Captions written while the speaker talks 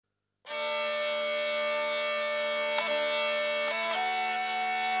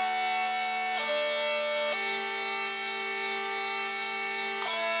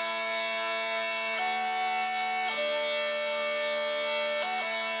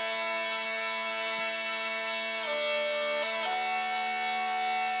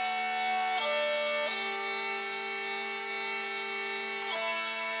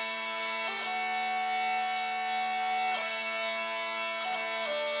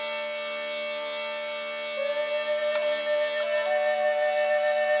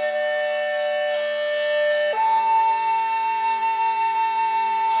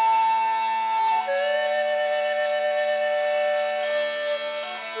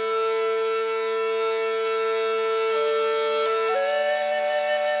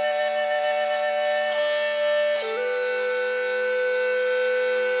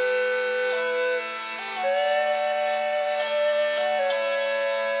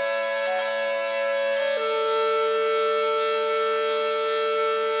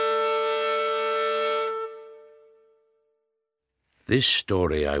This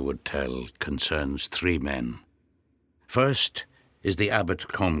story I would tell concerns three men. First is the Abbot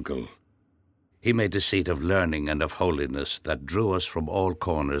Comgall. He made a seat of learning and of holiness that drew us from all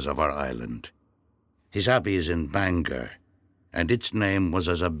corners of our island. His abbey is in Bangor, and its name was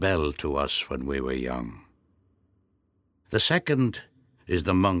as a bell to us when we were young. The second is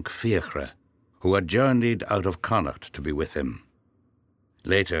the monk Fiachra, who had journeyed out of Connacht to be with him.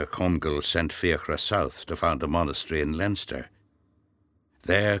 Later, Comgall sent Fiachra south to found a monastery in Leinster.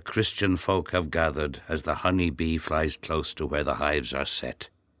 There Christian folk have gathered as the honey bee flies close to where the hives are set.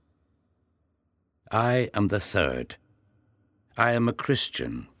 I am the third. I am a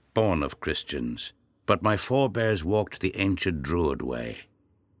Christian, born of Christians, but my forebears walked the ancient Druid way.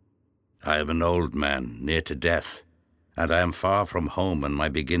 I am an old man, near to death, and I am far from home and my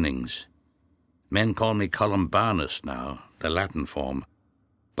beginnings. Men call me Columbanus now, the Latin form,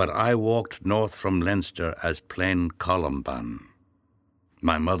 but I walked north from Leinster as plain Columban.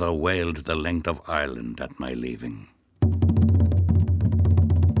 My mother wailed the length of Ireland at my leaving.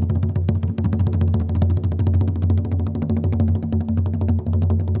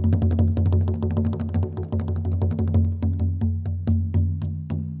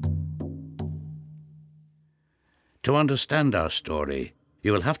 To understand our story,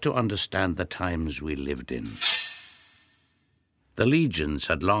 you will have to understand the times we lived in. The legions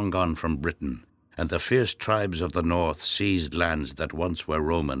had long gone from Britain, and the fierce tribes of the north seized lands that once were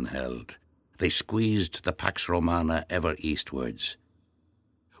Roman held. They squeezed the Pax Romana ever eastwards.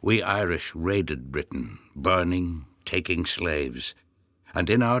 We Irish raided Britain, burning, taking slaves, and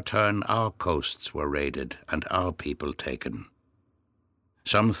in our turn our coasts were raided and our people taken.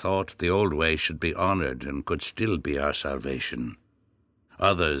 Some thought the old way should be honoured and could still be our salvation.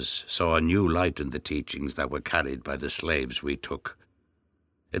 Others saw a new light in the teachings that were carried by the slaves we took.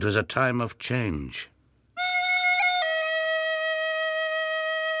 It was a time of change.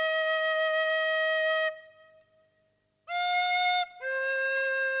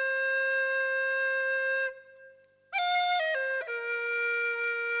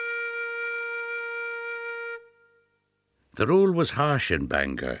 The rule was harsh in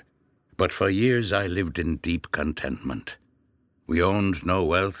Bangor, but for years I lived in deep contentment. We owned no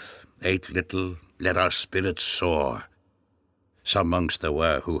wealth, ate little, let our spirits soar. Some monks there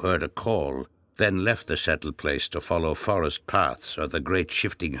were who heard a call, then left the settled place to follow forest paths or the great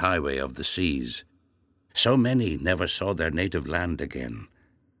shifting highway of the seas. So many never saw their native land again.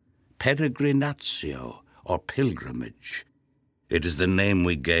 Peregrinatio, or pilgrimage. It is the name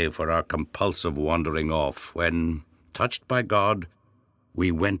we gave for our compulsive wandering off when, touched by God,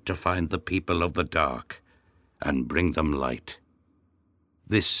 we went to find the people of the dark and bring them light.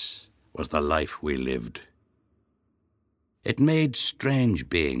 This was the life we lived. It made strange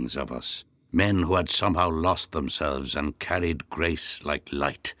beings of us, men who had somehow lost themselves and carried grace like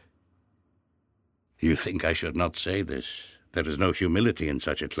light. You think I should not say this. There is no humility in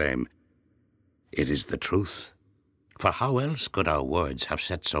such a claim. It is the truth. For how else could our words have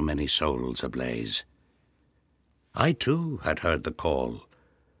set so many souls ablaze? I too had heard the call,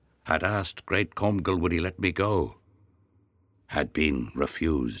 had asked great Comgall would he let me go, had been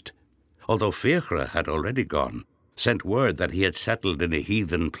refused, although Fiachra had already gone, sent word that he had settled in a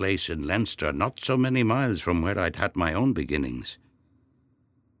heathen place in Leinster, not so many miles from where I'd had my own beginnings.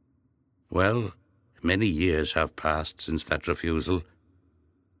 Well, many years have passed since that refusal.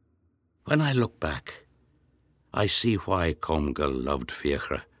 When I look back, I see why Comgall loved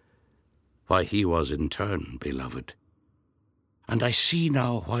Fiachra, why he was in turn beloved. And I see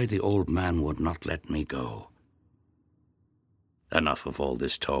now why the old man would not let me go. Enough of all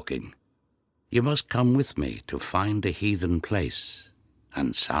this talking. You must come with me to find a heathen place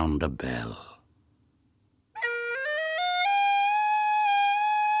and sound a bell.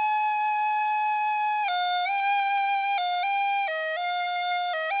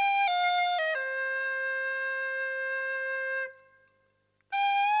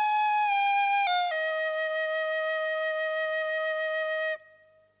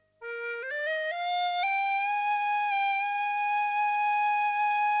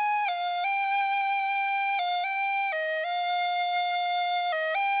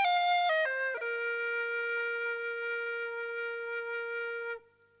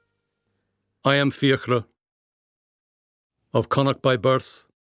 I am Fiachra, of Connacht by birth,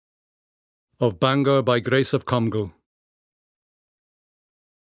 of Bangor by grace of Comgall.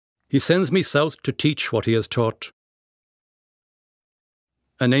 He sends me south to teach what he has taught.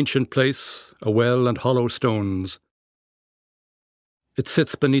 An ancient place, a well and hollow stones. It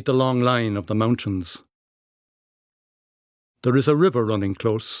sits beneath the long line of the mountains. There is a river running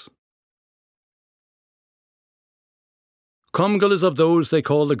close. Comgall is of those they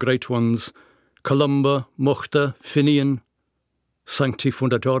call the great ones, Columba, Muchta, Finian, Sancti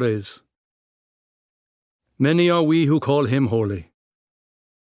Fundatores. Many are we who call him holy.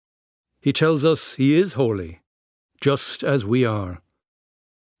 He tells us he is holy, just as we are,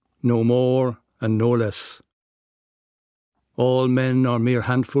 no more and no less. All men are mere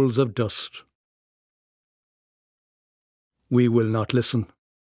handfuls of dust. We will not listen.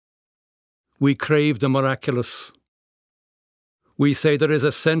 We crave the miraculous. We say there is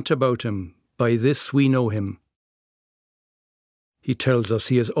a scent about him, by this we know him. He tells us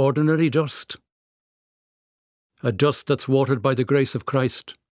he is ordinary dust, a dust that's watered by the grace of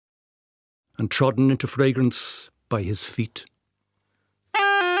Christ and trodden into fragrance by his feet.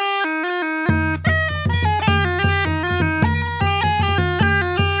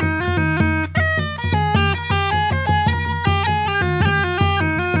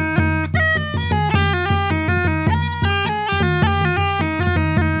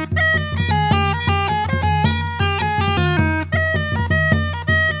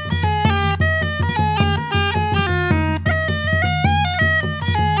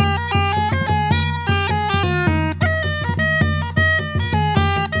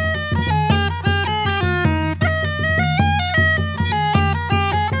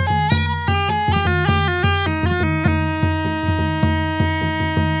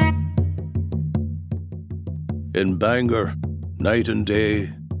 In Bangor, night and day,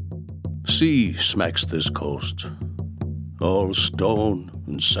 sea smacks this coast, all stone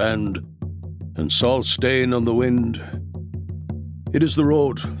and sand and salt stain on the wind. It is the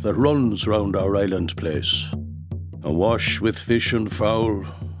road that runs round our island place, awash with fish and fowl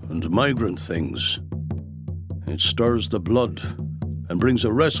and migrant things. It stirs the blood and brings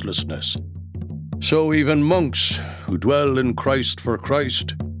a restlessness. So even monks who dwell in Christ for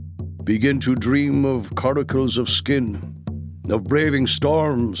Christ begin to dream of coracles of skin, of braving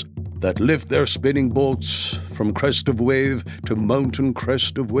storms that lift their spinning boats from crest of wave to mountain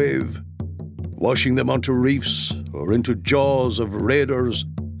crest of wave, washing them onto reefs or into jaws of raiders,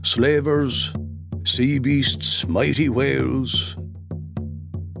 slavers, sea beasts, mighty whales.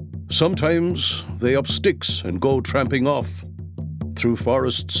 Sometimes they up sticks and go tramping off through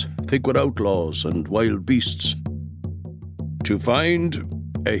forests thick with outlaws and wild beasts to find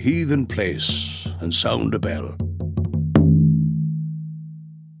a heathen place and sound a bell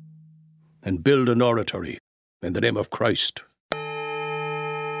and build an oratory in the name of Christ.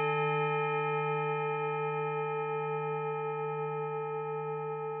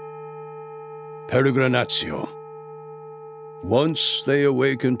 Peregrinatio. Once they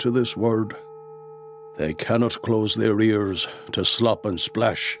awaken to this word, they cannot close their ears to slop and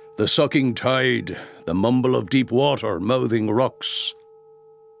splash, the sucking tide, the mumble of deep water mouthing rocks.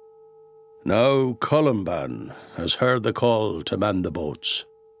 Now Columban has heard the call to man the boats,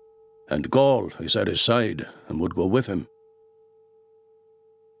 and Gaul is at his side and would go with him.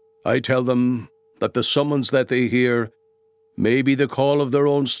 I tell them that the summons that they hear may be the call of their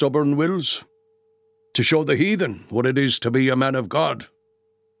own stubborn wills, to show the heathen what it is to be a man of God,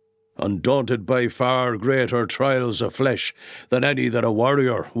 undaunted by far greater trials of flesh than any that a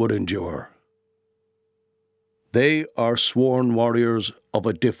warrior would endure. They are sworn warriors of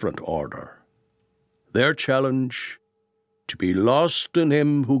a different order. Their challenge, to be lost in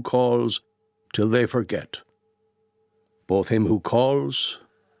him who calls till they forget, both him who calls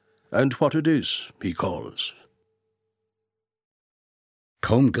and what it is he calls.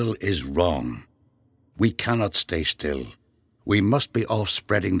 Comgall is wrong. We cannot stay still. We must be off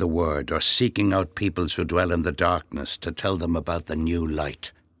spreading the word or seeking out peoples who dwell in the darkness to tell them about the new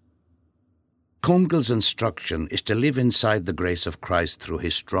light. Comgall's instruction is to live inside the grace of Christ through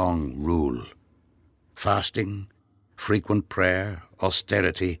his strong rule. Fasting, frequent prayer,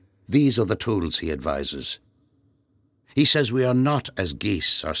 austerity, these are the tools he advises. He says we are not as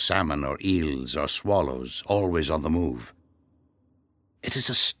geese or salmon or eels or swallows, always on the move. It is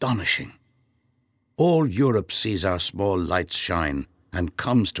astonishing. All Europe sees our small lights shine and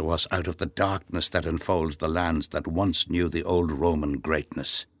comes to us out of the darkness that enfolds the lands that once knew the old Roman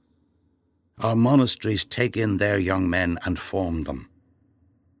greatness. Our monasteries take in their young men and form them.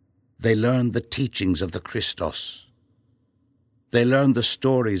 They learn the teachings of the Christos. They learn the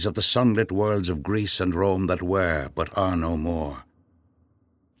stories of the sunlit worlds of Greece and Rome that were, but are no more.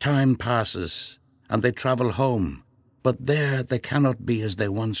 Time passes, and they travel home, but there they cannot be as they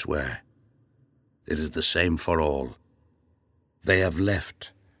once were. It is the same for all. They have left,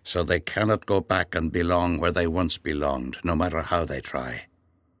 so they cannot go back and belong where they once belonged, no matter how they try.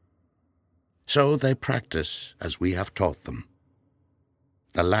 So they practice as we have taught them.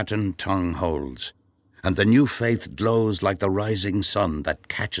 The Latin tongue holds, and the new faith glows like the rising sun that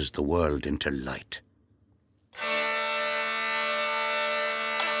catches the world into light.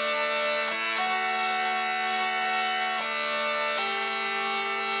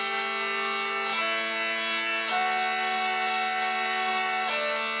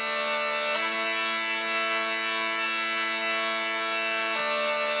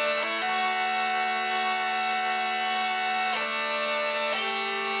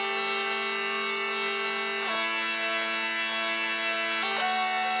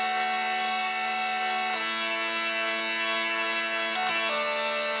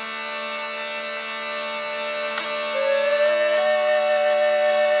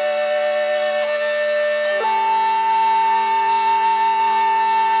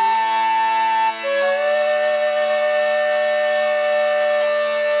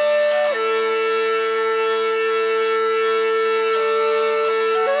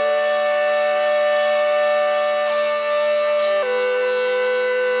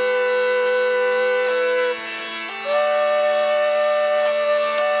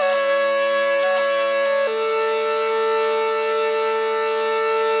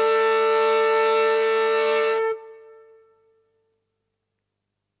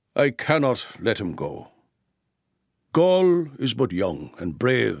 I cannot let him go. Gaul is but young and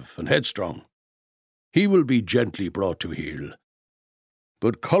brave and headstrong. He will be gently brought to heel.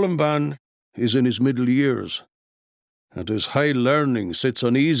 But Columban is in his middle years, and his high learning sits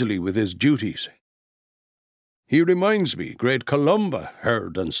uneasily with his duties. He reminds me great Columba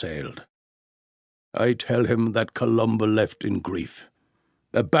heard and sailed. I tell him that Columba left in grief.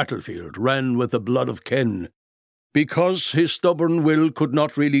 A battlefield ran with the blood of kin, because his stubborn will could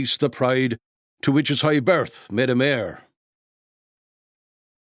not release the pride to which his high birth made him heir.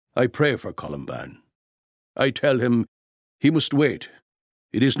 I pray for Columban. I tell him he must wait.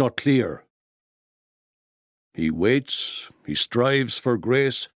 It is not clear. He waits, he strives for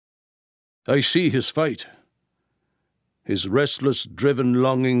grace. I see his fight. His restless, driven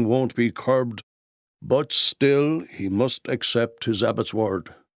longing won't be curbed, but still he must accept his abbot's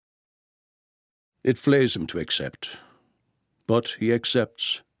word. It flays him to accept, but he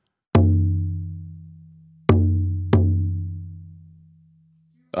accepts.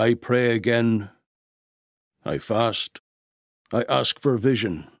 I pray again. I fast. I ask for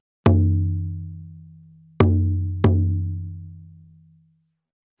vision.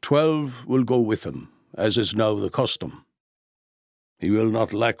 12 will go with him, as is now the custom. He will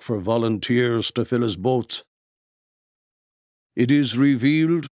not lack for volunteers to fill his boats. It is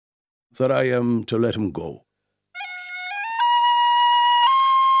revealed that I am to let him go.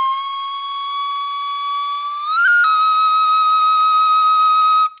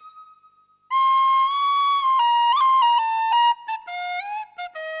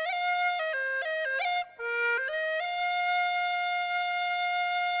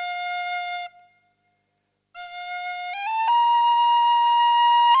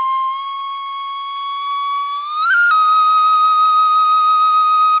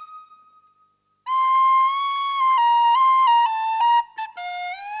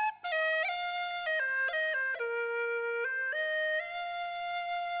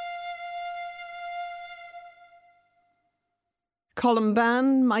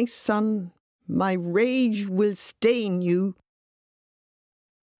 Columban, my son, my rage will stain you.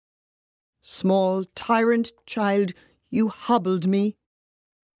 Small tyrant child, you hobbled me,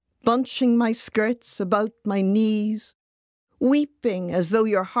 bunching my skirts about my knees, weeping as though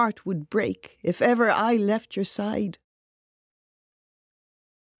your heart would break if ever I left your side.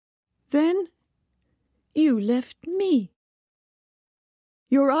 Then you left me,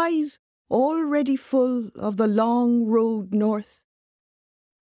 your eyes already full of the long road north,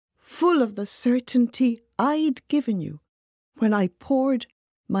 full of the certainty I'd given you when I poured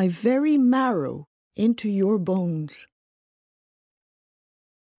my very marrow into your bones.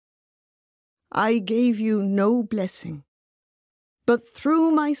 I gave you no blessing, but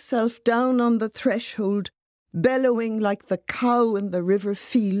threw myself down on the threshold, bellowing like the cow in the river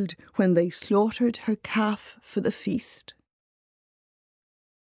field when they slaughtered her calf for the feast.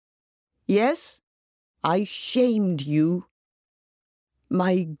 Yes, I shamed you.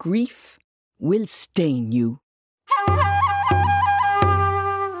 My grief will stain you.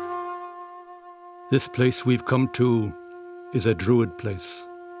 This place we've come to is a Druid place.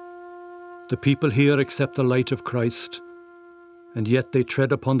 The people here accept the light of Christ, and yet they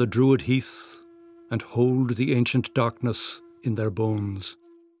tread upon the Druid heath and hold the ancient darkness in their bones.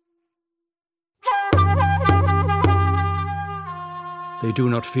 They do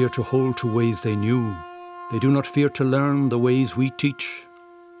not fear to hold to ways they knew. They do not fear to learn the ways we teach.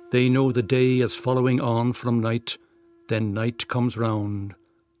 They know the day is following on from night, then night comes round,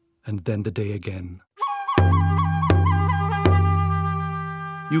 and then the day again.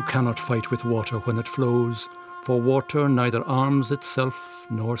 You cannot fight with water when it flows, for water neither arms itself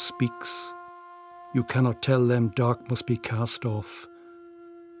nor speaks. You cannot tell them dark must be cast off,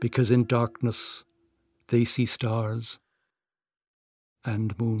 because in darkness they see stars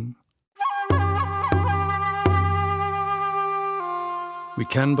and moon. We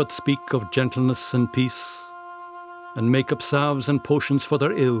can but speak of gentleness and peace, and make up salves and potions for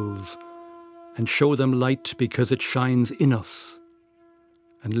their ills, and show them light because it shines in us,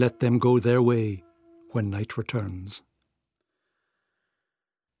 and let them go their way when night returns.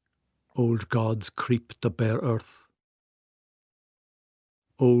 Old gods creep the bare earth.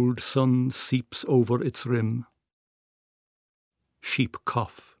 Old sun seeps over its rim. Sheep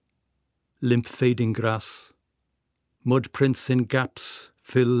cough, limp fading grass, mud prints in gaps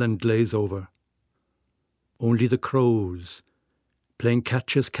fill and glaze over. Only the crows, playing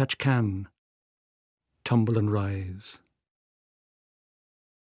catch as catch can, tumble and rise.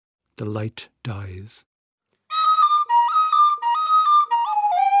 The light dies.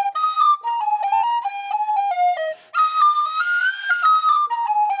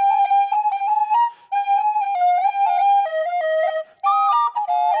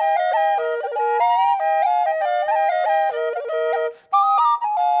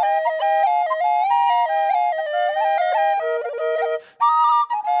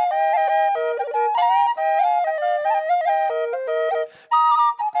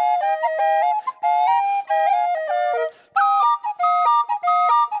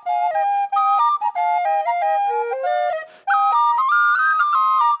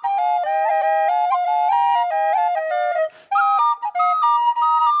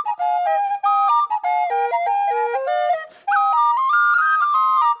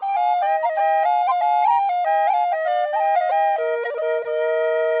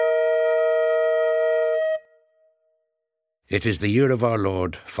 It is the year of our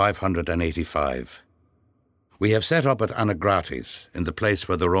Lord, 585. We have set up at Anagrates, in the place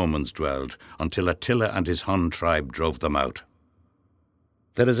where the Romans dwelled, until Attila and his Hun tribe drove them out.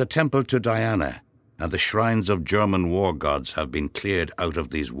 There is a temple to Diana, and the shrines of German war gods have been cleared out of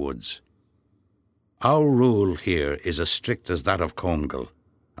these woods. Our rule here is as strict as that of Comgal,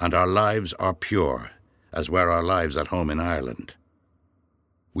 and our lives are pure, as were our lives at home in Ireland.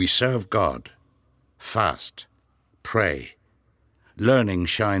 We serve God, fast, pray. Learning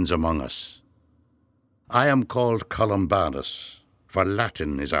shines among us. I am called Columbanus, for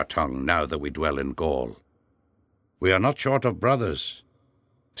Latin is our tongue now that we dwell in Gaul. We are not short of brothers.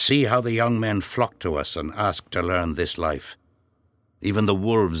 See how the young men flock to us and ask to learn this life. Even the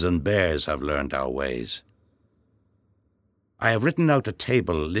wolves and bears have learned our ways. I have written out a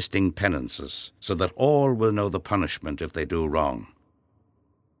table listing penances, so that all will know the punishment if they do wrong.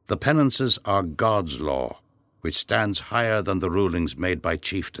 The penances are God's law, which stands higher than the rulings made by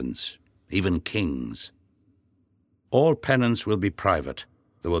chieftains, even kings. All penance will be private.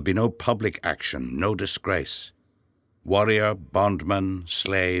 There will be no public action, no disgrace. Warrior, bondman,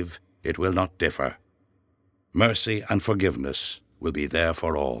 slave, it will not differ. Mercy and forgiveness will be there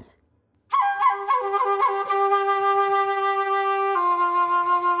for all.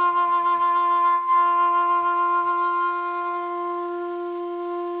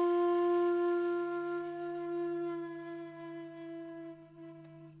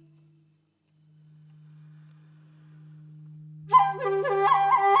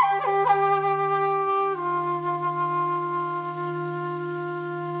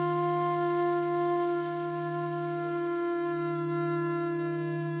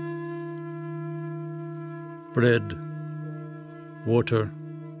 Bread, water,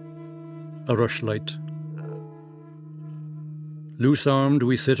 a rushlight. Loose-armed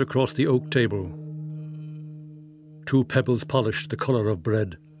we sit across the oak table. 2 pebbles polished the colour of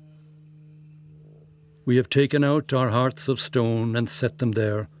bread. We have taken out our hearts of stone and set them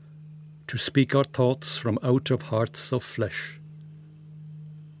there, to speak our thoughts from out of hearts of flesh.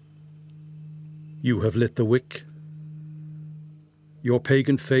 You have lit the wick. Your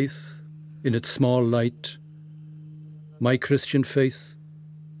pagan faith, in its small light, my Christian faith,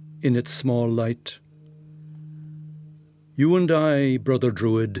 in its small light. You and I, brother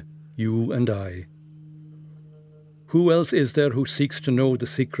Druid, you and I. Who else is there who seeks to know the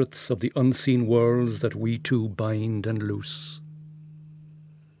secrets of the unseen worlds that we two bind and loose?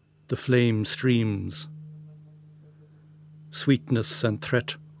 The flame streams. Sweetness and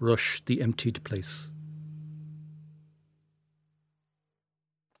threat rush the emptied place.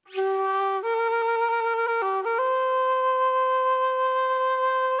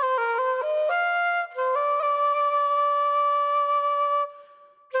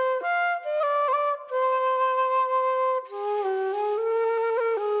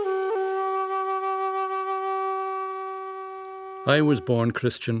 I was born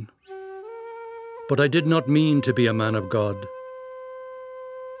Christian, but I did not mean to be a man of God.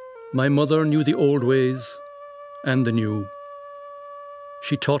 My mother knew the old ways and the new.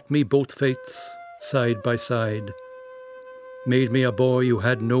 She taught me both faiths side by side, made me a boy who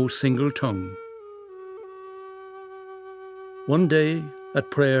had no single tongue. One day, at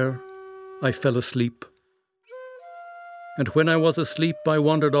prayer, I fell asleep. And when I was asleep, I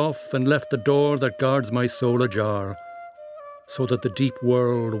wandered off and left the door that guards my soul ajar, so that the deep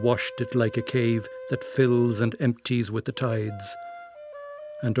world washed it like a cave that fills and empties with the tides,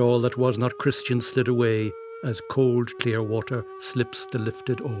 and all that was not Christian slid away as cold, clear water slips the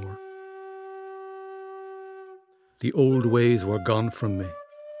lifted oar. The old ways were gone from me.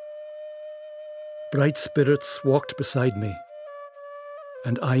 Bright spirits walked beside me,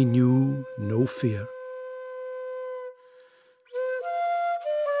 and I knew no fear.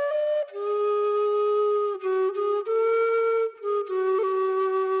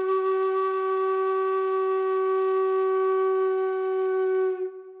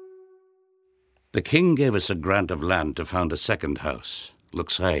 The king gave us a grant of land to found a second house,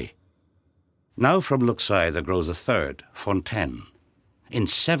 Luxeuil. Now from Luxeuil there grows a third, Fontaine. In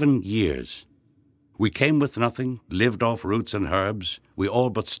 7 years. We came with nothing, lived off roots and herbs, we all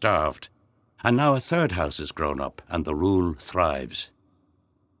but starved. And now a third house is grown up, and the rule thrives.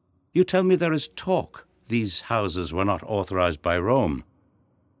 You tell me there is talk these houses were not authorized by Rome.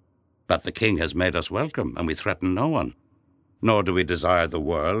 But the king has made us welcome, and we threaten no one. Nor do we desire the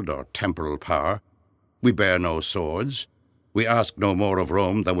world or temporal power. We bear no swords. We ask no more of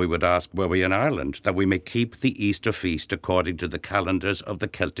Rome than we would ask were we in Ireland, that we may keep the Easter feast according to the calendars of the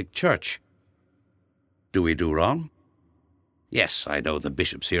Celtic Church. Do we do wrong? Yes, I know the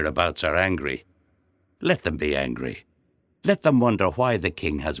bishops hereabouts are angry. Let them be angry. Let them wonder why the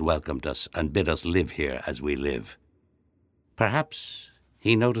king has welcomed us and bid us live here as we live. Perhaps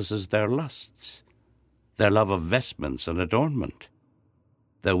he notices their lusts, their love of vestments and adornment,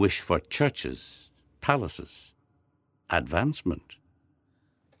 their wish for churches, palaces, advancement.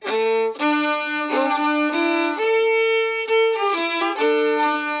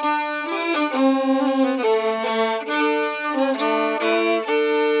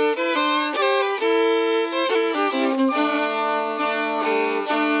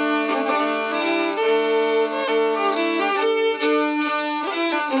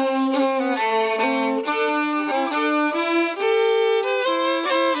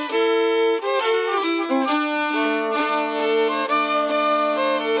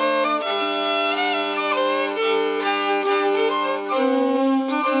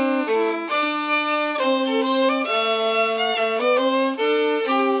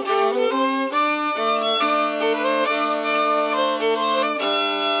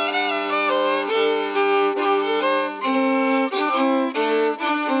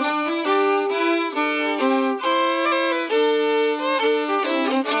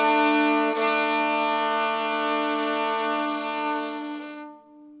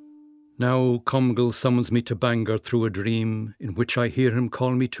 Now Comgall summons me to Bangor through a dream in which I hear him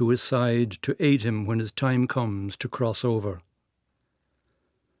call me to his side to aid him when his time comes to cross over.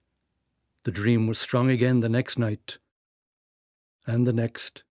 The dream was strong again the next night, and the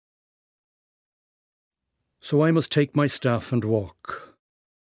next. So I must take my staff and walk.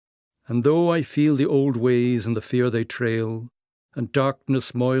 And though I feel the old ways and the fear they trail, and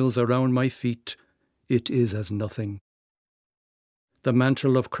darkness moils around my feet, it is as nothing. The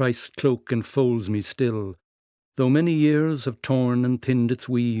mantle of Christ's cloak enfolds me still, though many years have torn and thinned its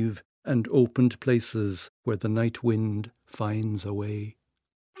weave and opened places where the night wind finds a way.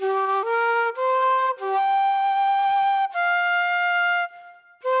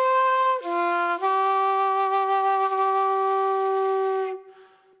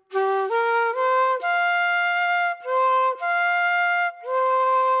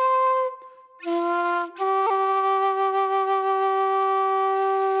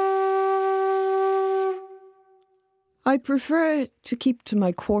 I prefer to keep to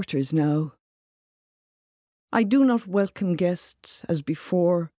my quarters now. I do not welcome guests as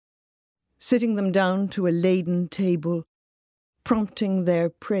before, sitting them down to a laden table, prompting their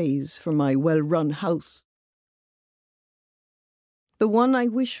praise for my well-run house. The one I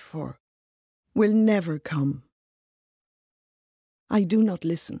wish for will never come. I do not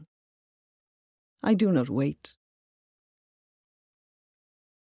listen. I do not wait.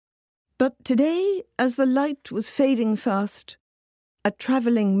 But today, as the light was fading fast, a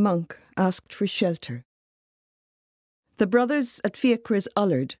travelling monk asked for shelter. The brothers at Fiachra's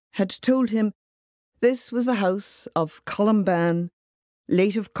Ullard had told him this was the house of Columban,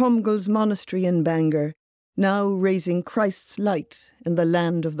 late of Comgall's monastery in Bangor, now raising Christ's light in the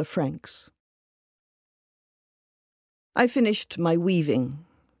land of the Franks. I finished my weaving,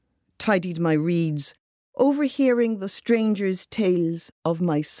 tidied my reeds, overhearing the stranger's tales of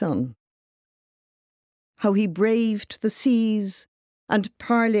my son. How he braved the seas and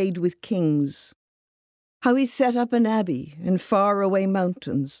parleyed with kings. How he set up an abbey in far-away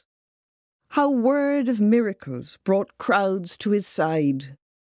mountains. How word of miracles brought crowds to his side,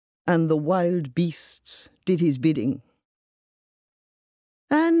 and the wild beasts did his bidding.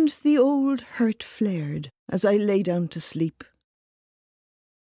 And the old hurt flared as I lay down to sleep.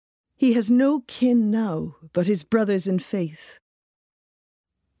 He has no kin now but his brothers in faith.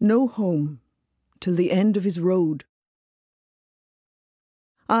 No home till the end of his road.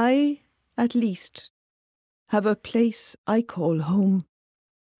 I, at least, have a place I call home,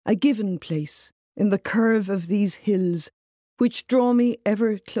 a given place in the curve of these hills which draw me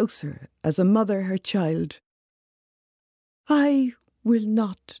ever closer as a mother her child. I will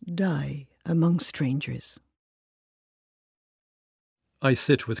not die among strangers. I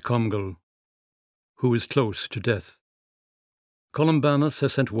sit with Comgall, who is close to death. Columbanus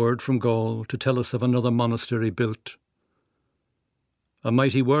has sent word from Gaul to tell us of another monastery built. A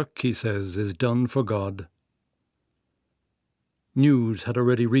mighty work, he says, is done for God. News had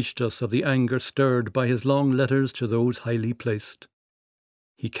already reached us of the anger stirred by his long letters to those highly placed.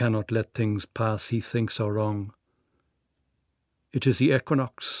 He cannot let things pass he thinks are wrong. It is the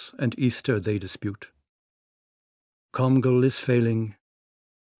equinox and Easter they dispute. Comgall is failing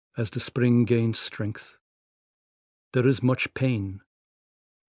as the spring gains strength. There is much pain.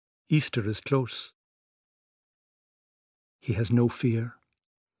 Easter is close. He has no fear.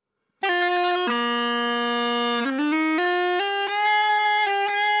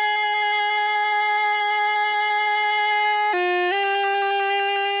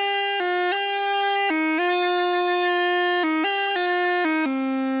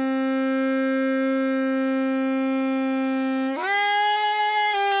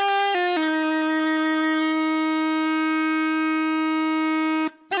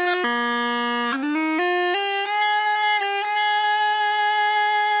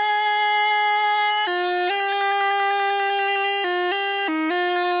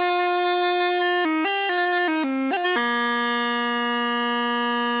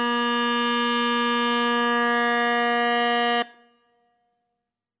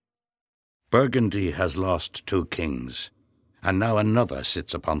 Burgundy has lost 2 kings, and now another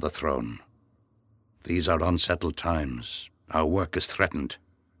sits upon the throne. These are unsettled times. Our work is threatened.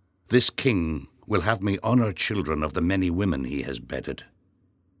 This king will have me honor children of the many women he has bedded.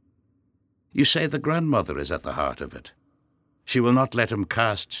 You say the grandmother is at the heart of it. She will not let him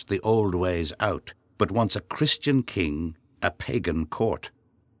cast the old ways out, but wants a Christian king, a pagan court.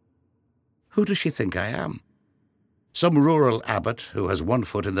 Who does she think I am? Some rural abbot who has one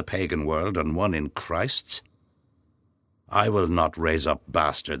foot in the pagan world and one in Christ's? I will not raise up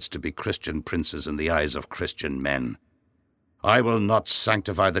bastards to be Christian princes in the eyes of Christian men. I will not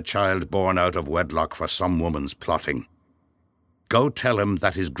sanctify the child born out of wedlock for some woman's plotting. Go tell him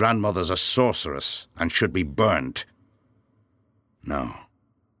that his grandmother's a sorceress and should be burnt. No,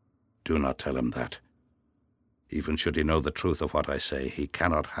 do not tell him that. Even should he know the truth of what I say, he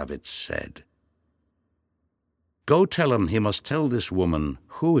cannot have it said. Go tell him he must tell this woman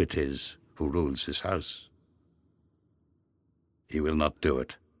who it is who rules his house. He will not do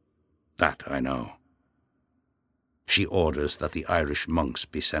it. That I know. She orders that the Irish monks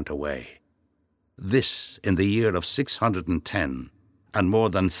be sent away. This in the year of 610, and more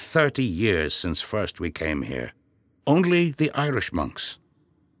than 30 years since first we came here. Only the Irish monks.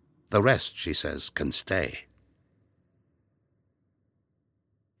 The rest, she says, can stay.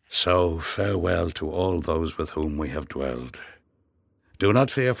 So farewell to all those with whom we have dwelled. Do not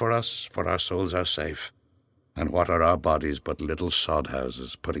fear for us, for our souls are safe. And what are our bodies but little sod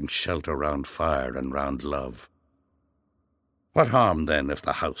houses, putting shelter round fire and round love? What harm, then, if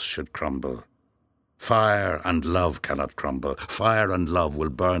the house should crumble? Fire and love cannot crumble. Fire and love will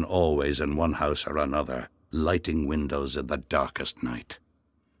burn always in one house or another, lighting windows in the darkest night.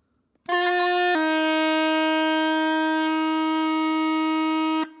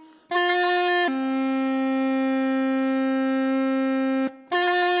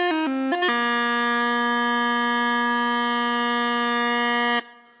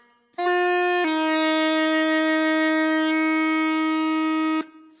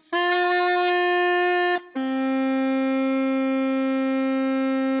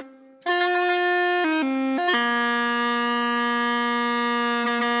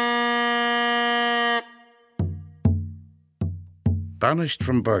 Banished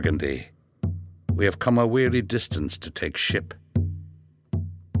from Burgundy, We have come a weary distance to take ship.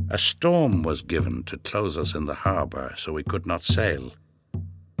 A storm was given to close us in the harbour, so we could not sail.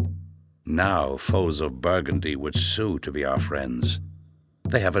 Now foes of Burgundy would sue to be our friends.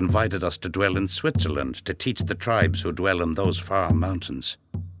 They have invited us to dwell in Switzerland, to teach the tribes who dwell in those far mountains.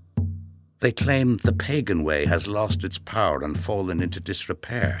 They claim the pagan way has lost its power and fallen into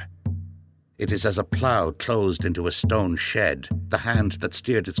disrepair. It is as a plough closed into a stone shed, the hand that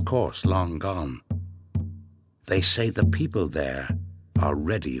steered its course long gone. They say the people there are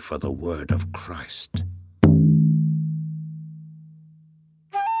ready for the word of Christ.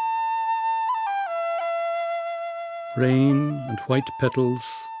 Rain and white petals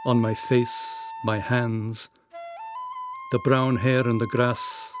on my face, my hands, the brown hair in the grass,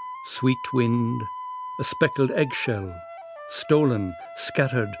 sweet wind, a speckled eggshell, stolen,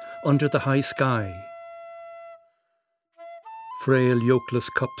 scattered under the high sky. Frail yokeless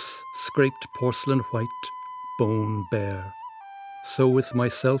cups, scraped porcelain white, bone bare. So with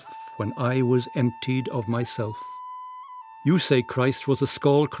myself when I was emptied of myself. You say Christ was a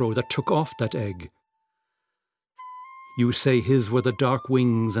skull-crow that took off that egg. You say his were the dark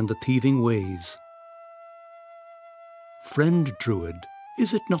wings and the thieving ways. Friend Druid,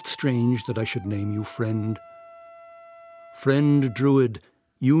 is it not strange that I should name you friend? Friend Druid,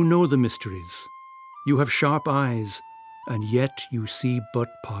 you know the mysteries. You have sharp eyes, and yet you see but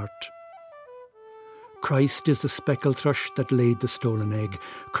part. Christ is the speckled thrush that laid the stolen egg.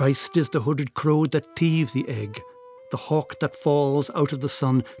 Christ is the hooded crow that thieved the egg, the hawk that falls out of the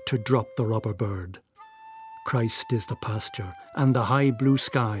sun to drop the robber bird. Christ is the pasture and the high blue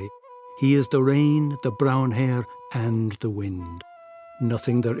sky. He is the rain, the brown hair, and the wind.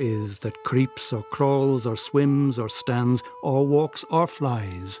 Nothing there is that creeps or crawls or swims or stands or walks or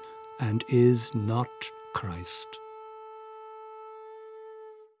flies and is not Christ.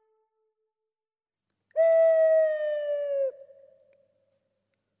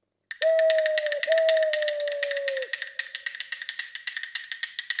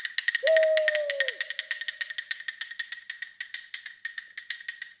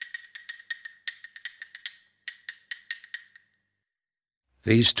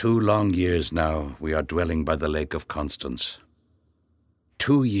 These 2 long years now we are dwelling by the Lake of Constance.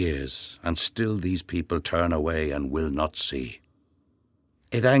 2 years, and still these people turn away and will not see.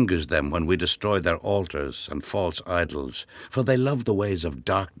 It angers them when we destroy their altars and false idols, for they love the ways of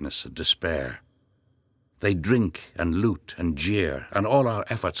darkness and despair. They drink and loot and jeer, and all our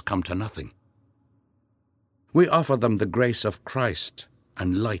efforts come to nothing. We offer them the grace of Christ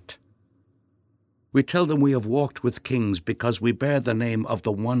and light. We tell them we have walked with kings because we bear the name of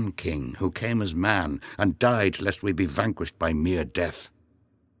the one king who came as man and died lest we be vanquished by mere death.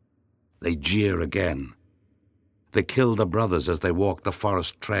 They jeer again. They kill the brothers as they walk the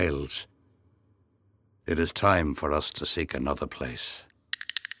forest trails. It is time for us to seek another place.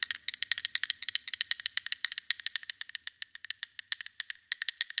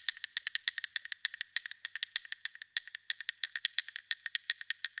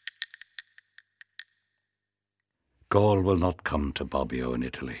 Gaul will not come to Bobbio in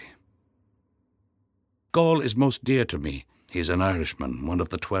Italy. Gaul is most dear to me. He is an Irishman, one of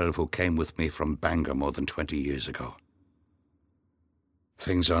the 12 who came with me from Bangor more than 20 years ago.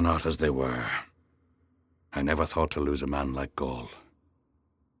 Things are not as they were. I never thought to lose a man like Gaul.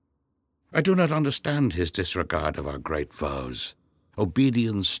 I do not understand his disregard of our great vows.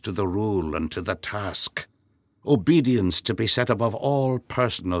 Obedience to the rule and to the task. Obedience to be set above all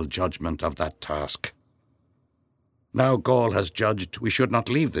personal judgment of that task. Now Gaul has judged we should not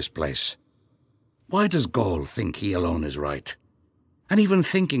leave this place. Why does Gaul think he alone is right? And even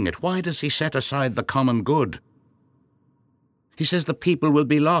thinking it, why does he set aside the common good? He says the people will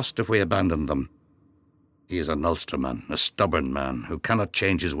be lost if we abandon them. He is an Ulsterman, a stubborn man, who cannot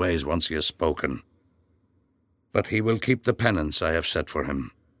change his ways once he has spoken. But he will keep the penance I have set for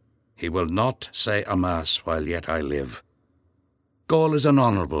him. He will not say a mass while yet I live. Gaul is an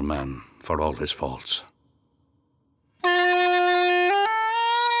honourable man, for all his faults.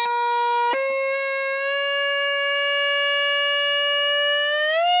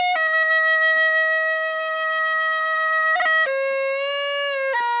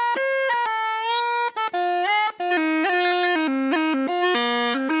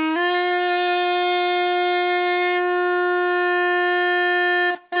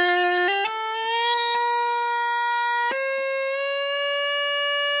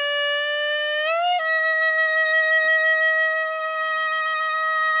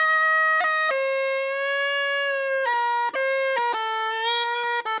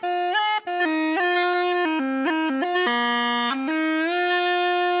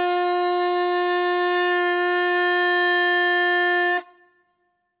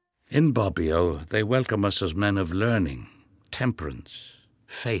 In Bobbio, they welcome us as men of learning, temperance,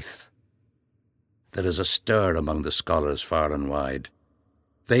 faith. There is a stir among the scholars far and wide.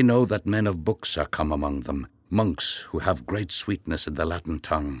 They know that men of books are come among them, monks who have great sweetness in the Latin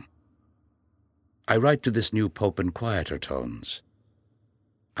tongue. I write to this new pope in quieter tones.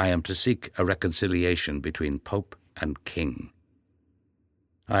 I am to seek a reconciliation between pope and king.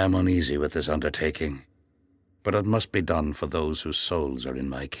 I am uneasy with this undertaking, but it must be done for those whose souls are in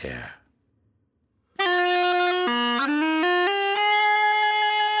my care.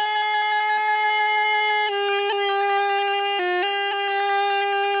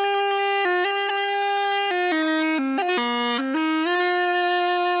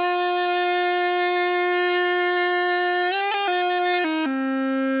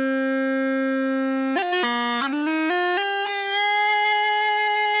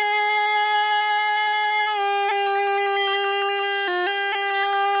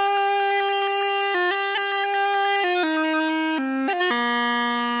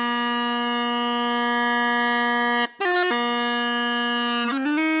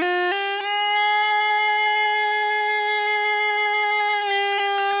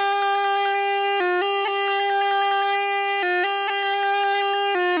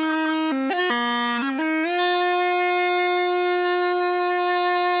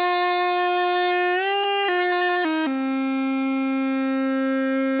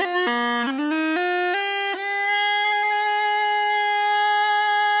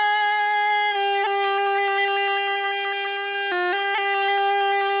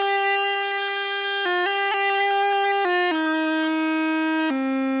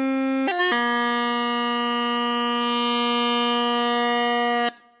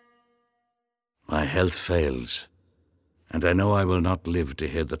 My health fails, and I know I will not live to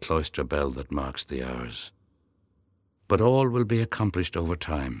hear the cloister bell that marks the hours. But all will be accomplished over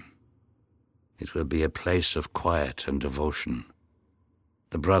time. It will be a place of quiet and devotion.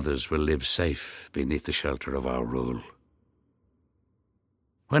 The brothers will live safe beneath the shelter of our rule.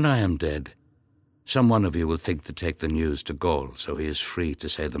 When I am dead, some one of you will think to take the news to Gaul so he is free to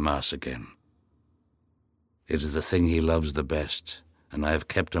say the Mass again. It is the thing he loves the best, and I have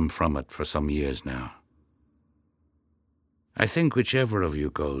kept him from it for some years now. I think whichever of you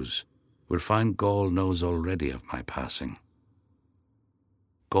goes will find Gaul knows already of my passing.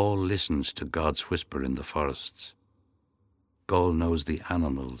 Gaul listens to God's whisper in the forests. Gaul knows the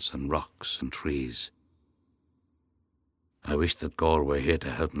animals and rocks and trees. I wish that Gaul were here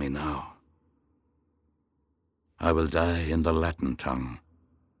to help me now. I will die in the Latin tongue,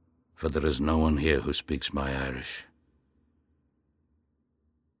 for there is no one here who speaks my Irish.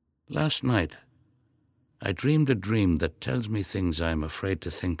 Last night, I dreamed a dream that tells me things I am afraid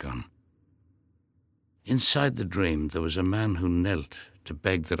to think on. Inside the dream, there was a man who knelt to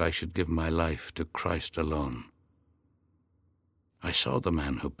beg that I should give my life to Christ alone. I saw the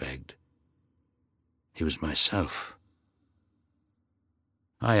man who begged. He was myself.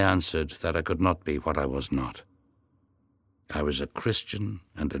 I answered that I could not be what I was not. I was a Christian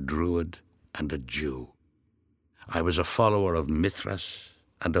and a Druid and a Jew. I was a follower of Mithras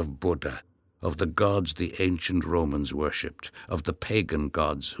and of Buddha, of the gods the ancient Romans worshipped, of the pagan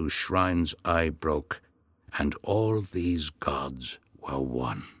gods whose shrines I broke, and all these gods were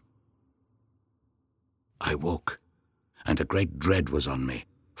one. I woke, and a great dread was on me,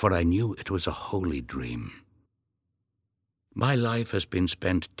 for I knew it was a holy dream. My life has been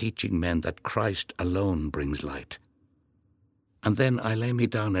spent teaching men that Christ alone brings light. And then I lay me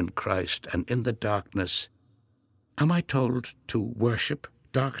down in Christ, and in the darkness, am I told to worship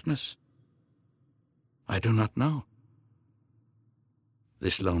darkness? I do not know.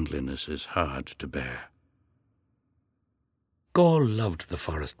 This loneliness is hard to bear. Gaul loved the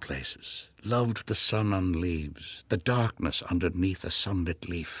forest places, loved the sun on leaves, the darkness underneath a sunlit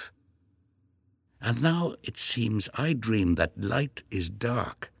leaf. And now it seems I dream that light is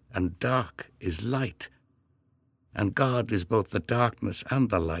dark and dark is light, and God is both the darkness and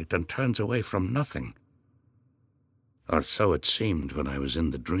the light and turns away from nothing. Or so it seemed when I was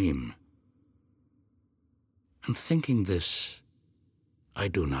in the dream. And thinking this, I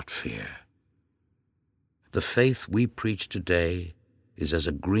do not fear. The faith we preach today is as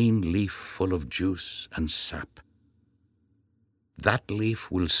a green leaf full of juice and sap. That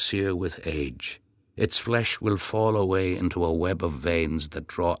leaf will sear with age. Its flesh will fall away into a web of veins that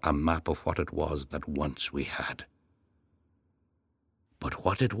draw a map of what it was that once we had. But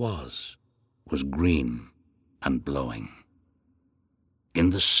what it was green and blowing.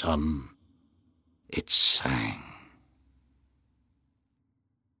 In the sun, it sang.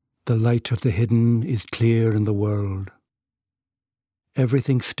 The light of the hidden is clear in the world.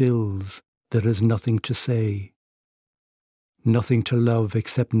 Everything stills, there is nothing to say, nothing to love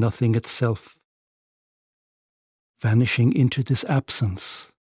except nothing itself. Vanishing into this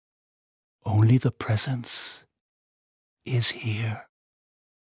absence, only the presence is here.